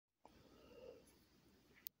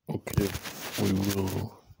Okay, we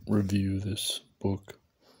will review this book,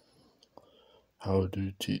 How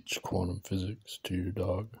to Teach Quantum Physics to Your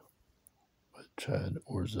Dog, by Chad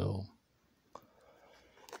Orzel.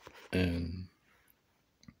 And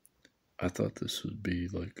I thought this would be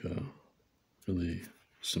like a really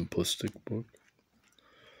simplistic book,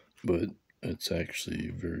 but it's actually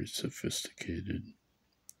very sophisticated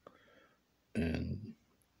and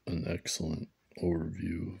an excellent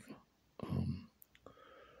overview of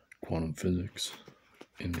quantum physics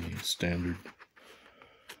in the standard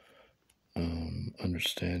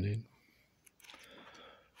understanding.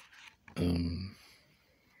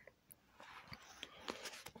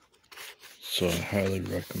 So I highly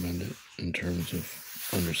recommend it in terms of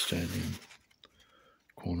understanding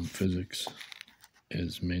quantum physics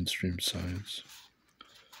as mainstream science.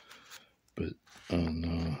 But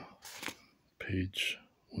on page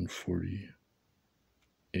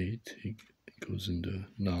 148, he goes into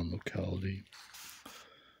non-locality,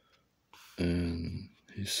 and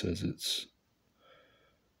he says it's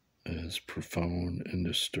as profound and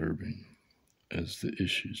disturbing as the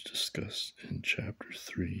issues discussed in chapter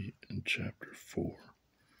 3 and chapter 4.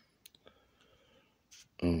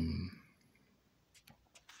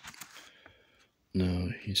 Now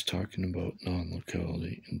he's talking about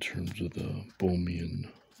non-locality in terms of the Bohmian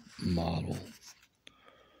model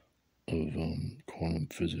of quantum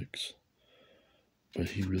physics, but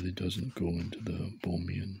he really doesn't go into the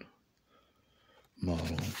Bohmian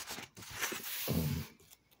model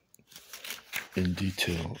in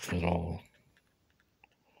detail at all.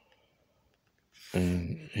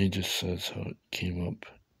 And he just says how it came up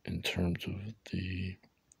in terms of the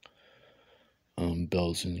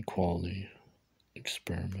Bell's inequality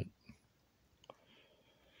experiment.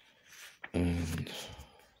 And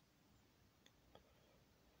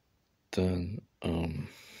then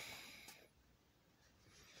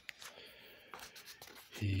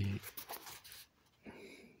he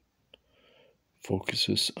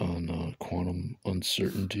focuses on quantum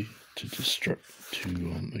uncertainty to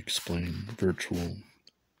explain virtual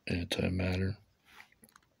antimatter,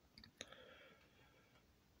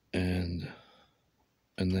 and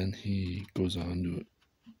then he goes on to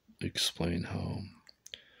explain how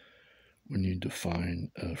when you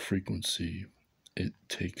define a frequency, it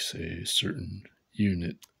takes a certain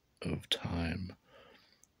unit of time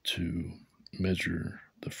to measure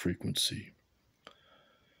the frequency.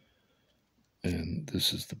 And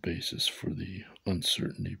this is the basis for the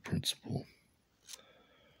uncertainty principle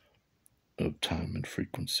of time and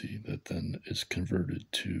frequency that then is converted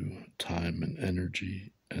to time and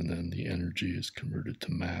energy, and then the energy is converted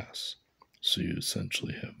to mass. So you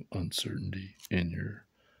essentially have uncertainty in your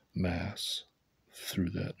mass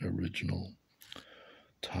through that original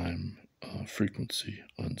time frequency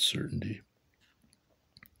uncertainty.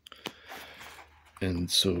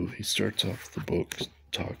 And so he starts off the book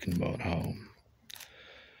talking about how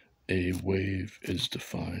a wave is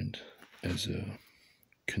defined as a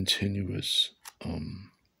continuous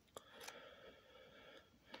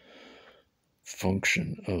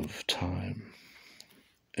function of time.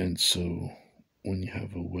 And so when you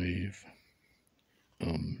have a wave,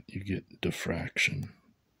 you get diffraction,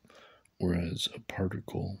 whereas a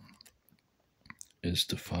particle is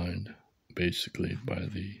defined basically by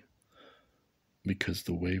because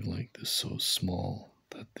the wavelength is so small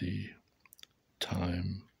that the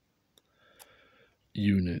time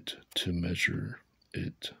unit to measure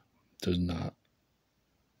it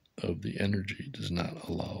of the energy does not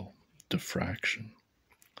allow diffraction.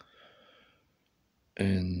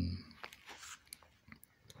 And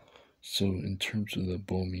so in terms of the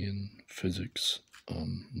Bohmian physics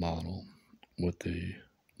model, what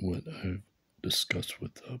I've discussed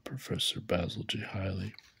with Professor Basil J.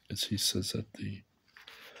 Hiley is he says that the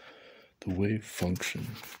wave function,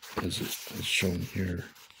 as shown here,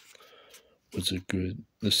 was a good.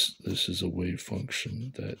 This is a wave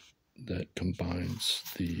function that combines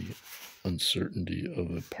the uncertainty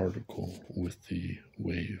of a particle with the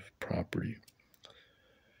wave property.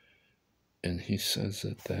 And he says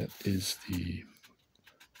that is the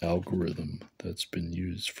algorithm that's been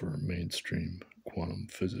used for mainstream quantum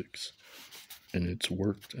physics. And it's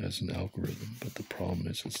worked as an algorithm, but the problem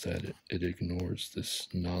is that it ignores this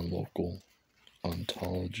non-local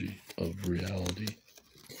ontology of reality.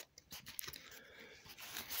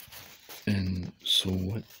 And so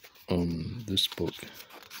what this book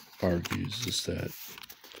argues is that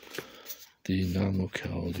the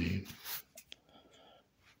non-locality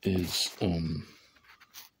is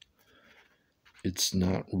it's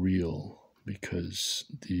not real because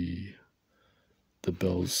the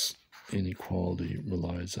Bell's inequality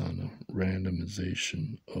relies on a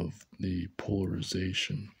randomization of the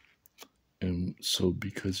polarization. And so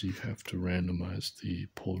because you have to randomize the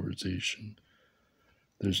polarization,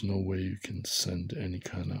 there's no way you can send any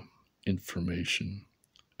kind of information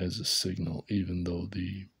as a signal, even though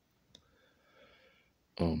the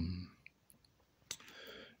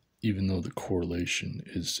correlation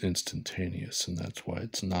is instantaneous, and that's why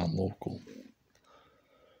it's non-local.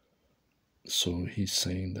 So he's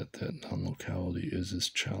saying that non-locality is as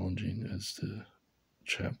challenging as the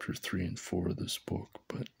chapter 3 and 4 of this book,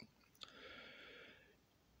 but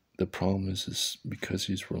the problem is because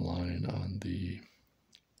he's relying on the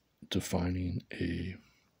defining a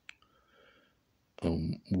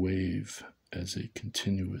wave as a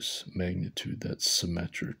continuous magnitude that's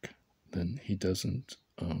symmetric, then he doesn't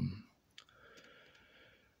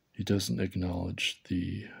acknowledge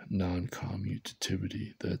the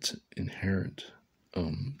non-commutativity that's inherent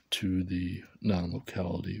to the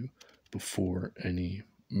non-locality before any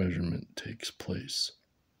measurement takes place.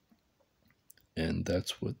 And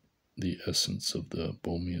that's what the essence of the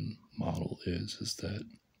Bohmian model is that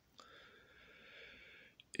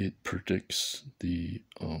it predicts the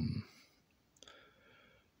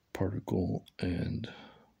particle and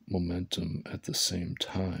momentum at the same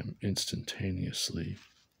time instantaneously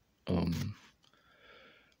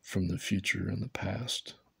from the future and the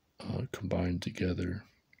past combined together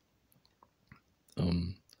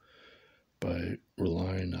by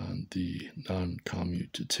relying on the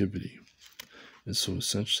non-commutativity. And so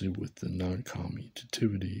essentially with the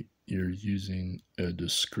non-commutativity, you're using a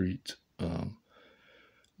discrete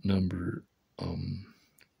number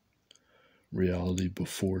reality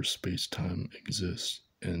before space-time exists.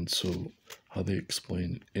 And so how they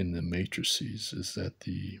explain it in the matrices is that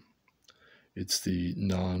it's the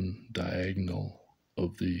non-diagonal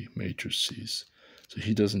of the matrices. So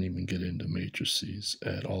he doesn't even get into matrices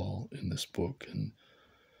at all in this book.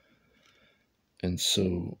 And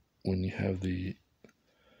so when you have the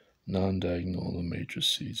non-diagonal of the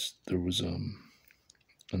matrices, there was an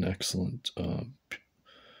excellent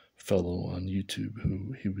fellow on YouTube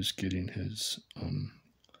who he was getting his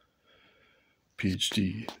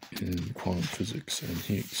Ph.D. in quantum physics, and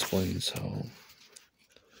he explains how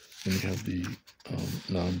when you have the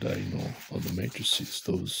non-diagonal of the matrices,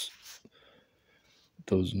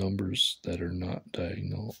 those numbers that are not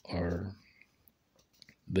diagonal are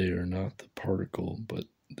not the particle, but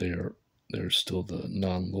they're still the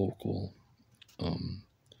non-local.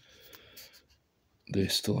 They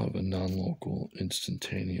still have a non-local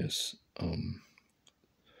instantaneous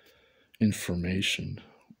information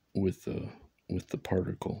with the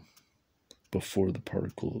particle before the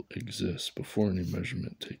particle exists, before any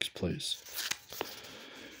measurement takes place.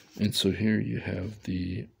 And so here you have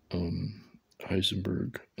the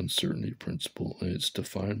Heisenberg uncertainty principle, and it's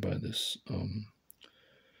defined by this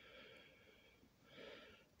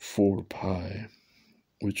 4 pi,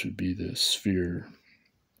 which would be the sphere.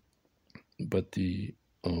 But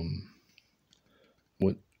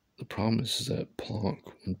what the problem is that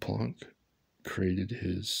when Planck created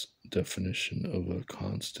his definition of a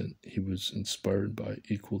constant, he was inspired by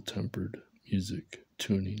equal-tempered music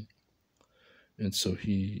tuning. And so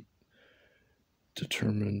he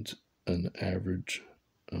determined an average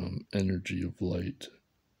energy of light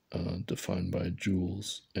defined by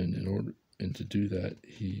joules, and to do that,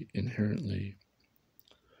 he inherently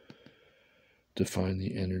defined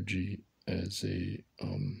the energy as a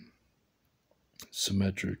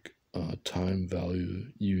symmetric time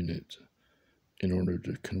value unit in order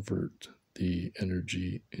to convert the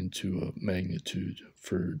energy into a magnitude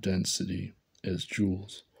for density as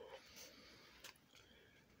joules.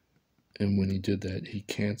 And when he did that, he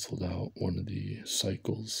canceled out one of the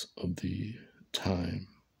cycles of the time.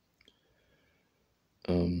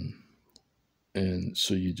 And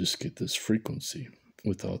so you just get this frequency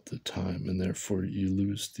without the time, and therefore you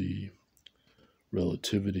lose the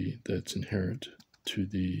relativity that's inherent to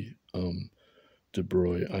the de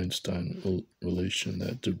Broglie-Einstein relation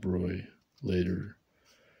that de Broglie later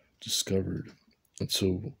discovered. And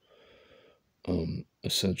so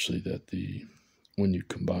essentially that when you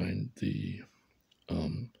combine the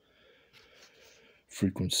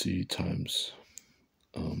frequency times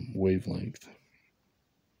wavelength,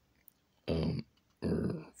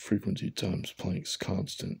 or frequency times Planck's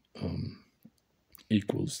constant,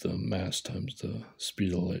 equals the mass times the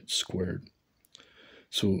speed of light squared.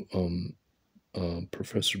 So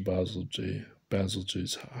Professor Basil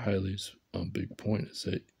J's Hiley's big point is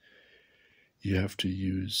that you have to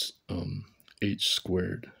use h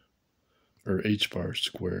squared or h bar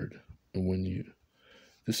squared, and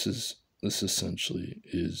this is this essentially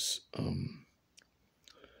is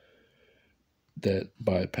that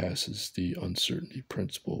bypasses the uncertainty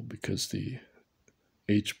principle, because the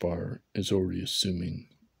h bar is already assuming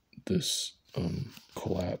this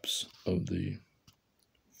collapse of the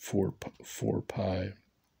 4 pi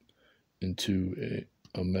into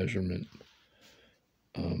a measurement.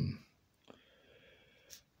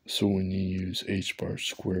 So when you use h bar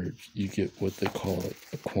squared, you get what they call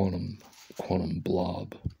a quantum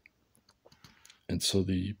blob. And so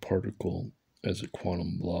the particle as a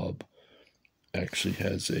quantum blob actually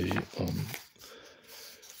has an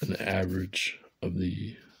average of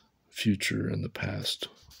the future and the past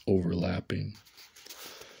overlapping.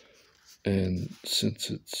 And since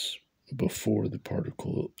it's before the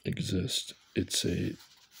particle exists, it's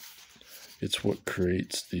what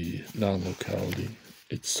creates the non-locality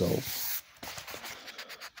itself.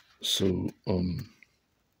 So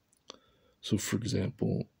for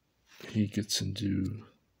example, he gets into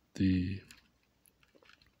the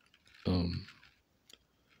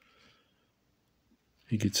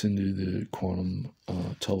quantum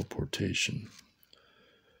teleportation,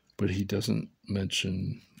 but he doesn't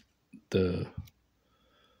mention the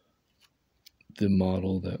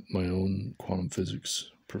model that my own quantum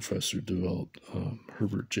physics professor developed,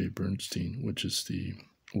 Herbert J. Bernstein, which is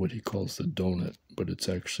what he calls the donut, but it's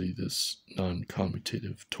actually this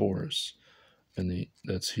non-commutative torus, and he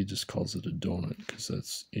just calls it a donut because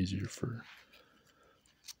that's easier for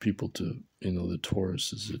people to, the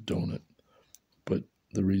torus is a donut. But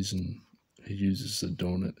the reason he uses the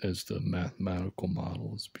donut as the mathematical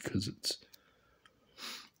model is because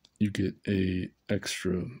you get a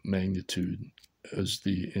extra magnitude as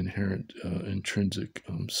the inherent intrinsic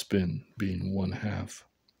spin being 1/2.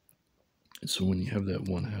 And so when you have that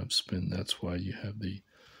 1/2 spin, that's why you have the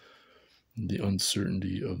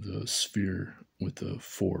uncertainty of the sphere with the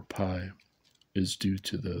 4 pi is due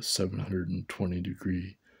to the 720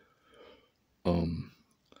 degree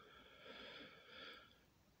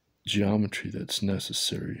geometry that's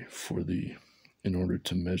necessary in order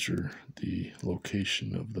to measure the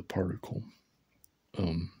location of the particle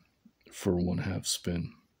for 1/2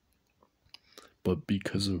 spin. But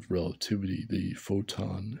because of relativity, the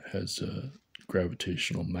photon has a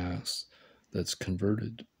gravitational mass that's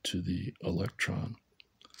converted to the electron.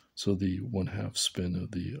 So the 1/2 spin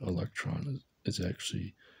of the electron is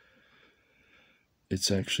actually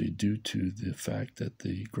due to the fact that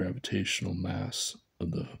the gravitational mass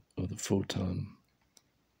of the photon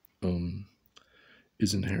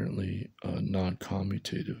is inherently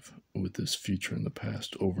non-commutative, with this future and the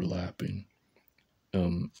past overlapping,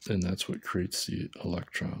 and that's what creates the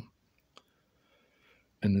electron.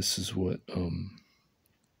 And this is what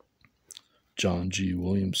John G.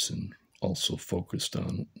 Williamson also focused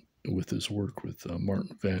on with his work with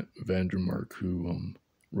Martin van der Mark, who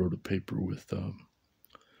wrote a paper with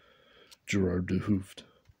Gerard de Hooft,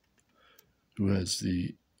 who has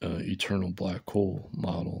the eternal black hole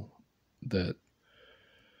model, that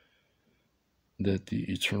the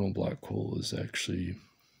eternal black hole is actually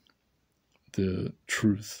the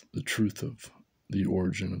truth of the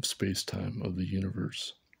origin of space-time, of the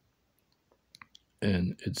universe.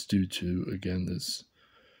 And it's due to, again,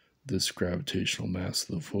 this gravitational mass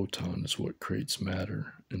of the photon is what creates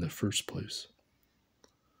matter in the first place.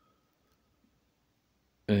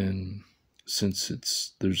 And since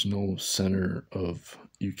there's no center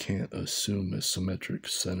you can't assume a symmetric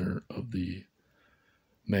center of the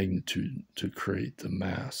magnitude to create the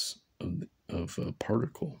mass of a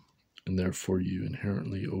particle, and therefore you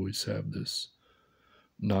inherently always have this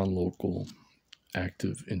non-local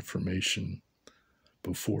active information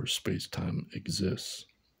before space-time exists.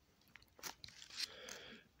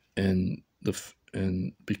 And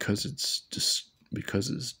because it's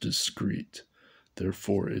discrete,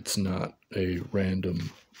 therefore it's not a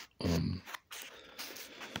random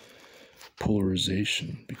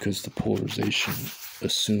polarization, because the polarization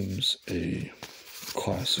assumes a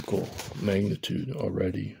classical magnitude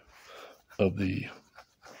already of the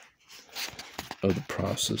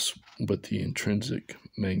process, but the intrinsic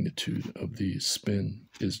magnitude of the spin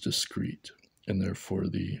is discrete, and therefore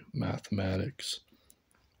the mathematics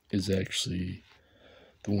is actually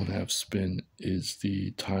the 1/2 spin is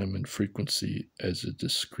the time and frequency as a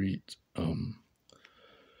discrete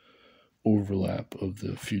overlap of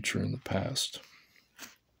the future and the past.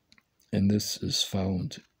 And this is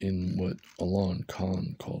found in what Alain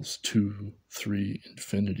Kahn calls 2-3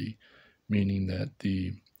 infinity, meaning that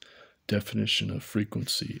the definition of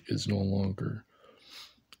frequency is no longer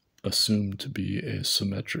assumed to be a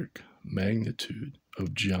symmetric magnitude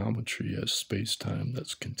of geometry as space-time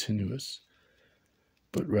that's continuous.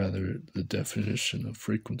 but rather the definition of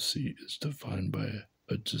frequency is defined by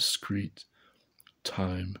a discrete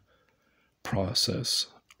time process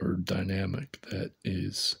or dynamic that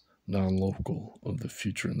is non-local of the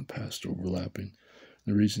future and the past overlapping.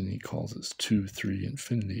 The reason he calls it 2-3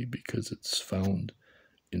 infinity because it's found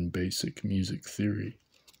in basic music theory,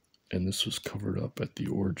 and this was covered up at the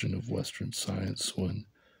origin of Western science when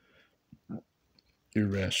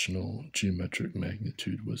irrational geometric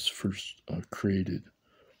magnitude was first created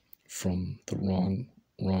from the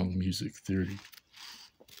wrong music theory.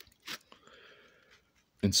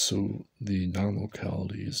 And so the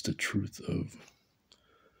non-locality is the truth of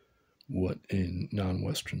what in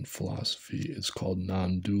non-Western philosophy is called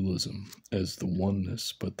non-dualism as the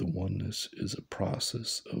oneness, but the oneness is a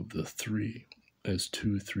process of the three as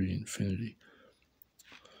 2-3 infinity.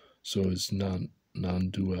 So it's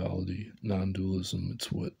non-duality, non-dualism.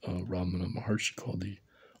 It's what Ramana Maharshi called the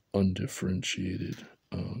undifferentiated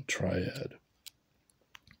triad.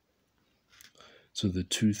 So the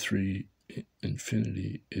 2-3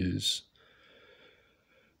 infinity is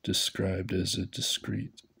described as a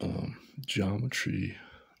discrete geometry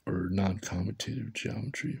or non-commutative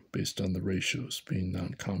geometry based on the ratios being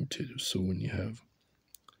non-commutative. So when you have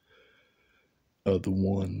the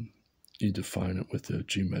one, you define it with a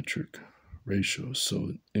geometric ratio.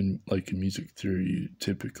 So in music theory,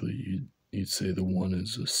 you'd say the one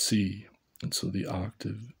is a C, and so the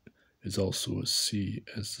octave is also a C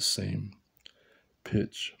as the same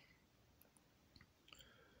pitch.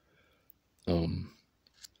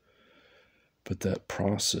 But that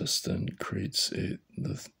process then creates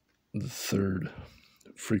the third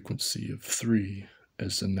frequency of 3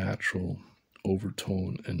 as the natural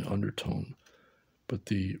overtone and undertone. But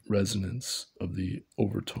the resonance of the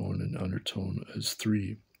overtone and undertone as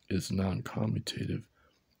 3 is non-commutative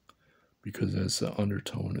because as the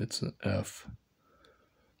undertone it's an F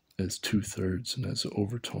as 2/3 and as the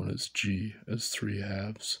overtone is G as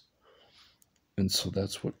 3/2. And so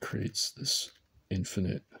that's what creates this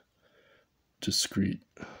infinite, discrete,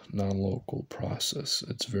 non-local process.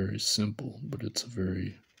 It's very simple, but it's a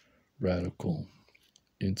very radical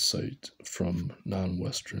insight from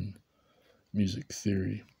non-Western music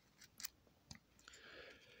theory.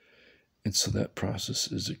 And so that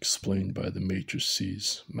process is explained by the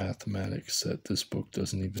matrices, mathematics that this book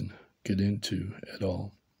doesn't even get into at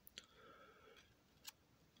all.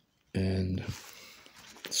 And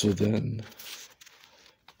so then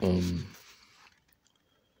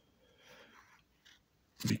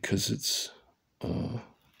because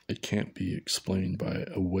it can't be explained by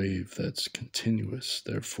a wave that's continuous,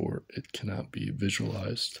 therefore it cannot be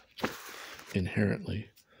visualized inherently.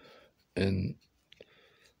 And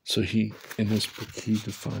so in this book, he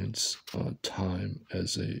defines time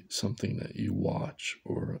as something that you watch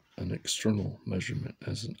or an external measurement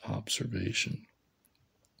as an observation.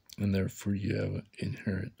 And therefore you have an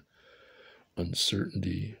inherent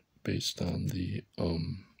uncertainty based on the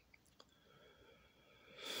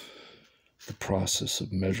process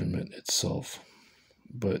of measurement itself.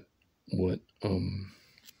 But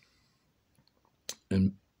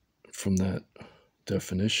and from that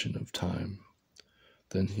definition of time,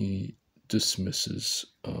 then he dismisses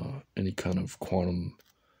any kind of quantum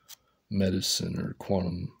medicine or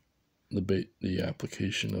the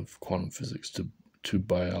application of quantum physics to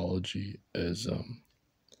biology as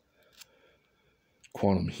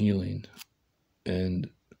quantum healing.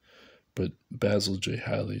 But Basil J.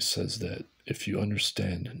 Hiley says that if you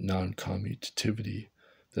understand non-commutativity,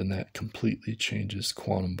 then that completely changes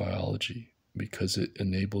quantum biology because it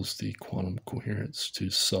enables the quantum coherence to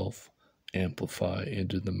self-amplify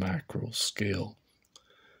into the macro scale,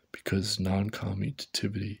 because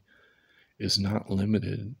non-commutativity is not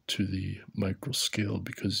limited to the micro scale,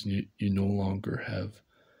 because you no longer have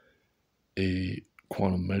a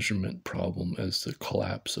quantum measurement problem as the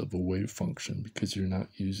collapse of a wave function, because you're not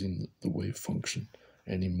using the wave function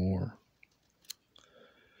anymore.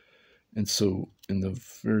 And so in the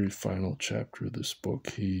very final chapter of this book,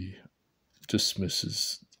 he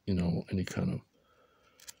dismisses any kind of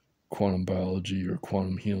quantum biology or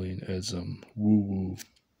quantum healing as woo-woo.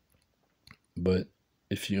 But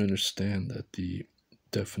if you understand that the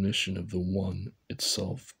definition of the one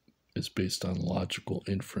itself is based on logical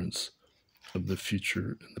inference of the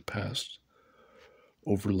future and the past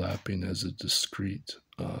overlapping as a discrete,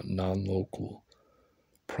 non-local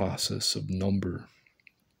process of number,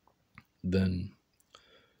 then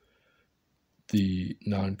the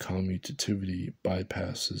non-commutativity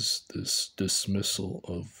bypasses this dismissal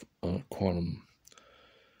of quantum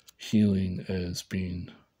healing as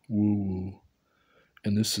being woo-woo.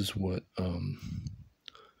 And this is what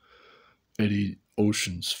Eddie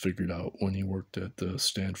oceans figured out when he worked at the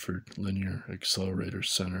Stanford Linear Accelerator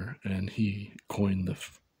Center, and he coined the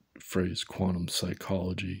phrase quantum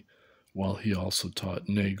psychology, while he also taught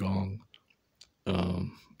Neigong,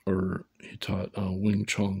 or he taught Wing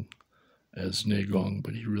Chun as Neigong,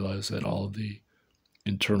 but he realized that all of the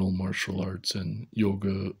internal martial arts and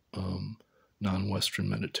yoga, non-Western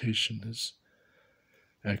meditation is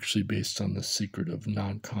actually based on the secret of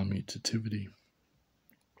non-commutativity.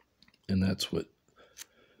 And that's what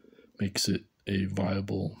makes it a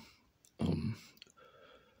viable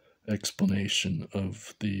explanation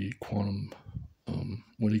of the quantum,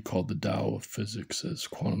 what he called the Tao of physics, as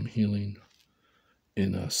quantum healing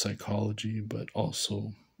in psychology, but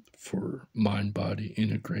also for mind-body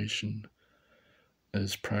integration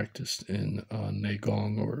as practiced in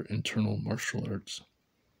Neigong, or internal martial arts.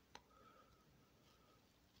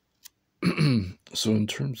 So in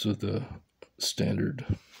terms of the standard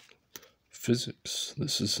physics,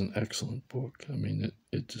 this is an excellent book. I mean,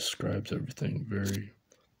 it describes everything very,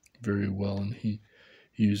 very well, and he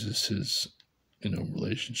uses his,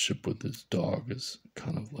 relationship with his dog as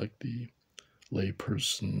kind of like the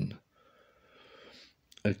layperson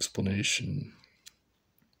explanation,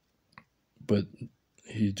 but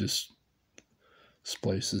he just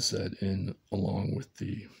splices that in along with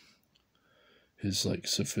his like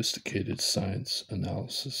sophisticated science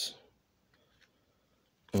analysis.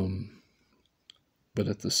 But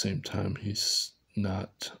at the same time, he's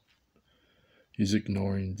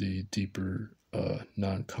ignoring the deeper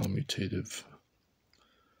non-commutative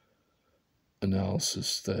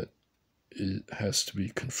analysis that it has to be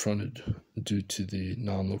confronted due to the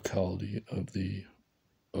non-locality of the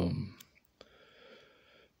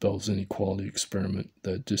Bell's inequality experiment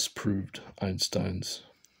that disproved Einstein's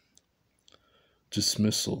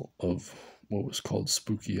dismissal of what was called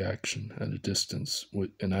spooky action at a distance,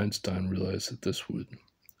 and Einstein realized that this would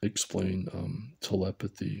explain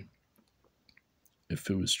telepathy if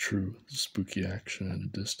it was true, spooky action at a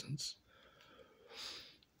distance.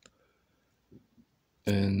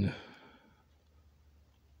 And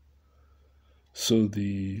so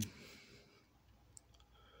here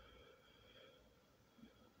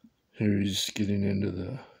he's getting into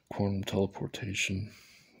the quantum teleportation.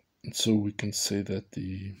 And so we can say that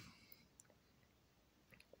the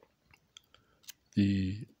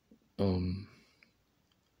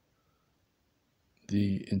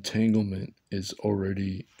entanglement is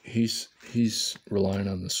already, he's relying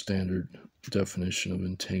on the standard definition of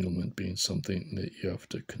entanglement being something that you have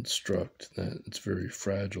to construct, that it's very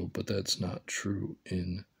fragile, but that's not true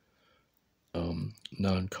in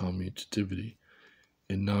non-commutativity.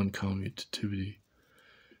 In non-commutativity,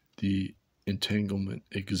 the entanglement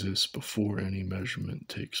exists before any measurement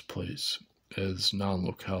takes place as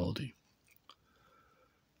non-locality.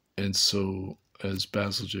 And so, as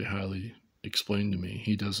Basil J. Hiley explained to me,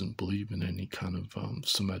 he doesn't believe in any kind of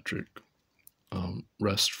symmetric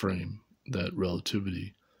rest frame that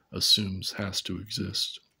relativity assumes has to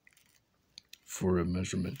exist for a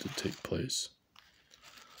measurement to take place.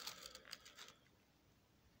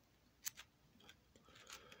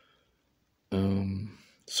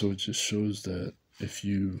 So it just shows that if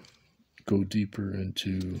you go deeper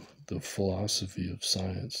into the philosophy of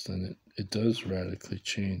science, then it does radically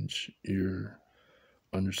change your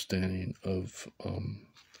understanding of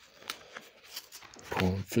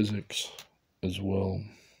quantum physics, as well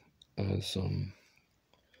as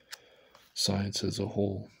science as a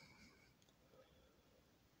whole.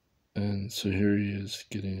 And so here he is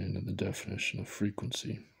getting into the definition of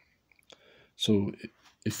frequency. So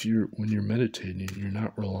when you're meditating, you're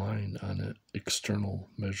not relying on an external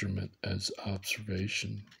measurement as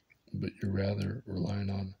observation, but you're rather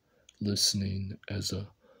relying on listening as a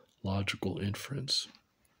logical inference.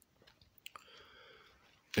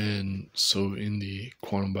 And so in the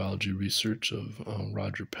quantum biology research of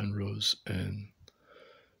Roger Penrose and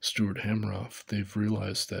Stuart Hameroff, they've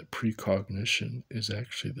realized that precognition is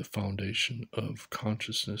actually the foundation of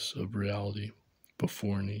consciousness of reality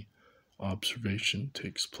before any observation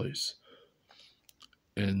takes place.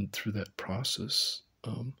 And through that process,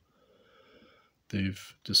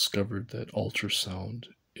 they've discovered that ultrasound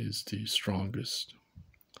is the strongest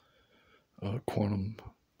quantum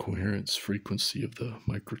coherence frequency of the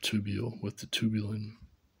microtubule, with the tubulin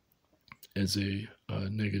as a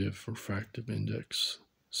negative refractive index,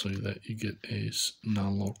 so that you get a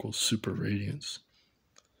non-local super radiance.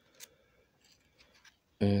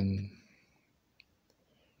 And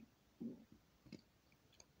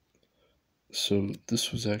so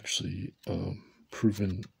this was actually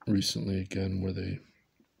proven recently again, where they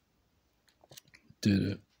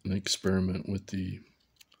did an experiment with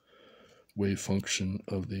wave function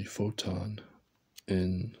of the photon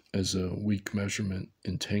as a weak measurement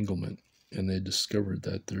entanglement, and they discovered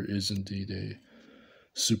that there is indeed a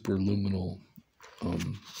superluminal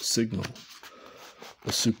signal, a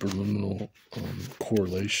superluminal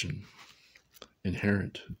correlation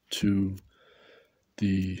inherent to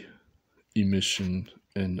the emission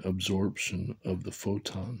and absorption of the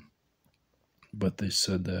photon. But they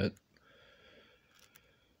said that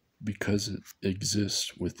because it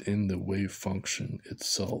exists within the wave function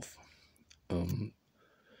itself,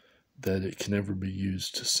 that it can never be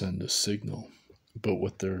used to send a signal. But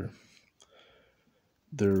what they're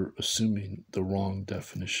assuming the wrong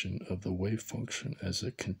definition of the wave function as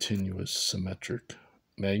a continuous symmetric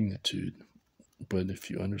magnitude. But if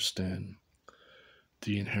you understand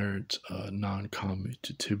the inherent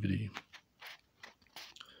non-commutativity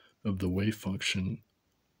of the wave function,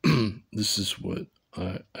 this is what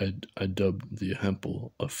I dubbed the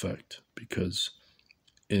Hempel effect, because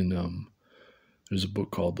in there's a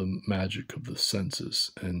book called The Magic of the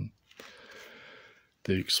Senses, and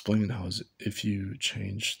they explain how if you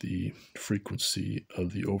change the frequency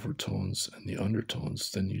of the overtones and the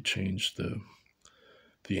undertones, then you change the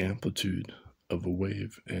amplitude of a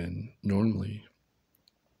wave. And normally,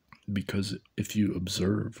 because if you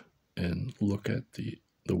observe and look at the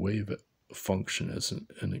wave function as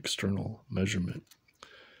an external measurement,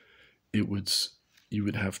 you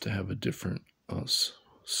would have to have a different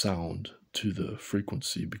sound to the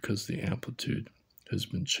frequency because the amplitude has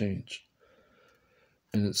been changed.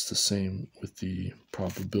 And it's the same with the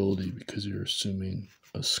probability, because you're assuming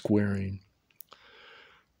a squaring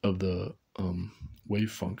of the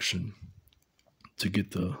wave function to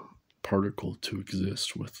get the particle to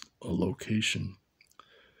exist with a location.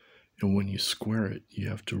 And when you square it, you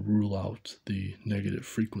have to rule out the negative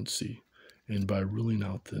frequency. And by ruling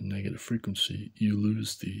out the negative frequency, you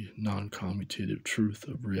lose the non-commutative truth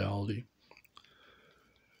of reality.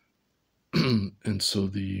 And so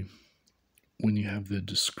when you have the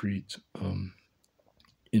discrete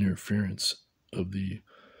interference of the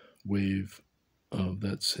wave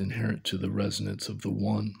that's inherent to the resonance of the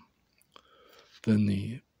one, then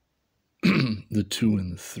the 2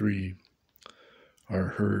 and the 3 are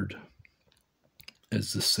heard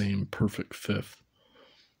as the same perfect fifth.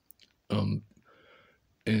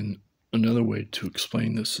 And another way to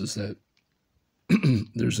explain this is that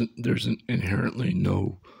there's an inherently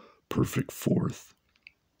no perfect fourth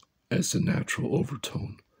as a natural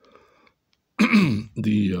overtone.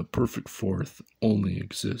 The perfect fourth only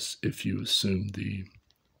exists if you assume the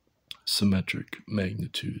symmetric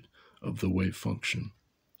magnitude of the wave function.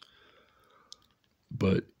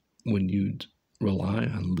 But when you rely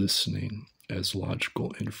on listening as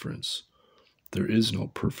logical inference, there is no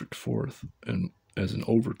perfect fourth and as an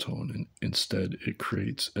overtone, and instead it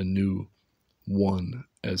creates a new one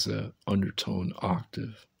as an undertone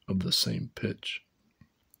octave of the same pitch.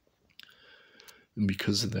 And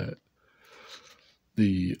because of that,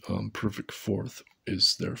 the perfect fourth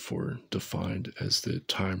is therefore defined as the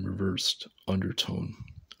time reversed undertone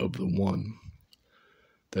of the one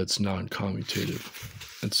that's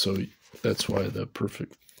non-commutative. And so that's why the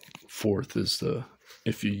perfect fourth is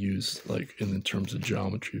if you use, like in terms of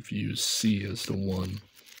geometry, if you use C as the 1,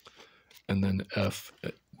 and then F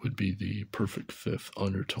would be the perfect fifth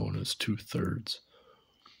undertone as 2/3,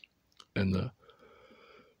 and the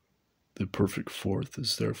perfect fourth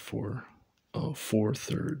is therefore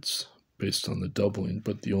 4/3 based on the doubling.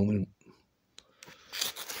 But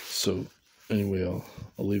so anyway, I'll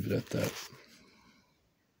leave it at that.